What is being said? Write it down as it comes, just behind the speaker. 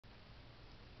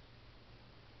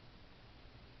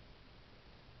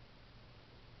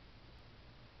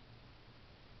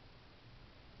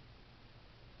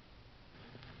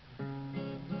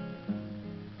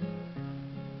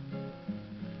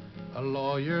A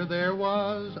lawyer there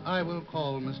was, I will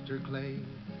call Mr. Clay.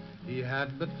 He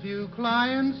had but few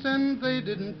clients and they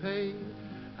didn't pay.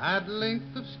 At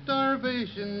length of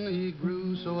starvation he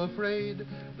grew so afraid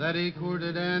that he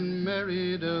courted and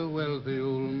married a wealthy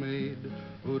old maid.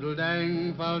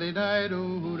 Hoodle-dang,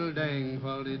 fal-de-dido, hoodle-dang,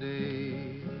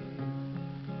 fal-de-day.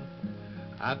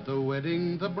 At the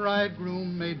wedding the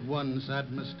bridegroom made one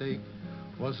sad mistake,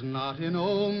 was not in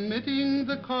omitting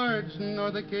the cards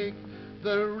nor the cake.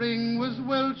 The ring was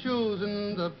well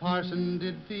chosen, the parson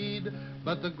did feed,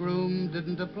 but the groom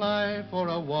didn't apply for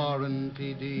a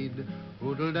warranty deed.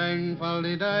 Hoodle-dang,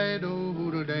 fal-de-dido,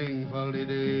 hoodle-dang,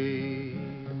 fal-de-day.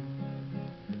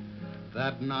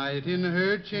 That night in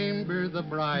her chamber the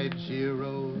bride she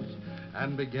arose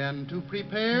and began to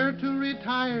prepare to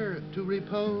retire to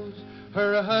repose.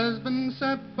 Her husband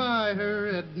sat by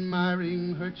her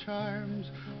admiring her charms,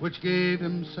 which gave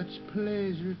him such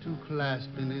pleasure to clasp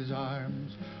in his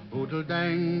arms.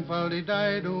 Hoodle-dang,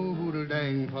 fal-de-dido,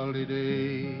 hoodle-dang,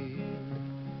 fal-de-day.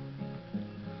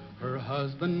 Her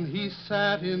husband he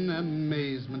sat in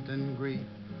amazement and grief,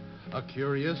 a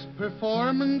curious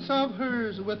performance of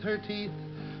hers with her teeth.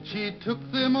 She took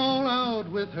them all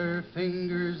out with her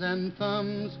fingers and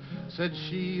thumbs. Said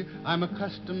she, I'm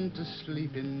accustomed to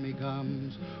sleep in me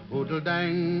gums.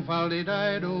 Hoodle-dang,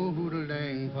 fal-de-dido,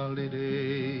 hoodle-dang,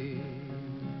 fal-de-day.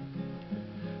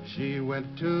 She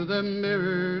went to the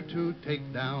mirror to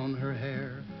take down her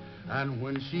hair, and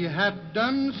when she had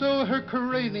done so, her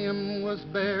cranium was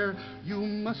bare. You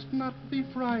must not be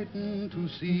frightened to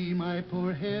see my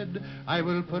poor head. I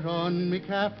will put on me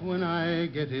cap when I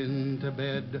get into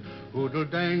bed.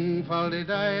 Hoodle-dang,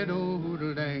 fal-de-dido,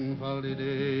 hoodle-dang,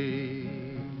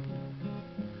 fal-de-day.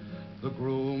 The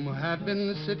groom had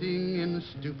been sitting in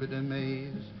stupid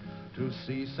amaze to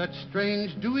see such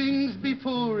strange doings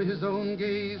before his own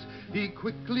gaze. He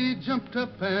quickly jumped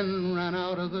up and ran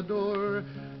out of the door,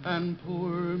 and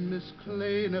poor Miss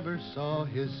Clay never saw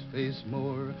his face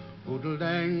more.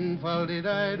 Hoodle-dang,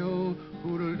 fal-de-dido,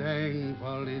 hoodle-dang,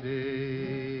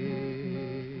 fal-de-day.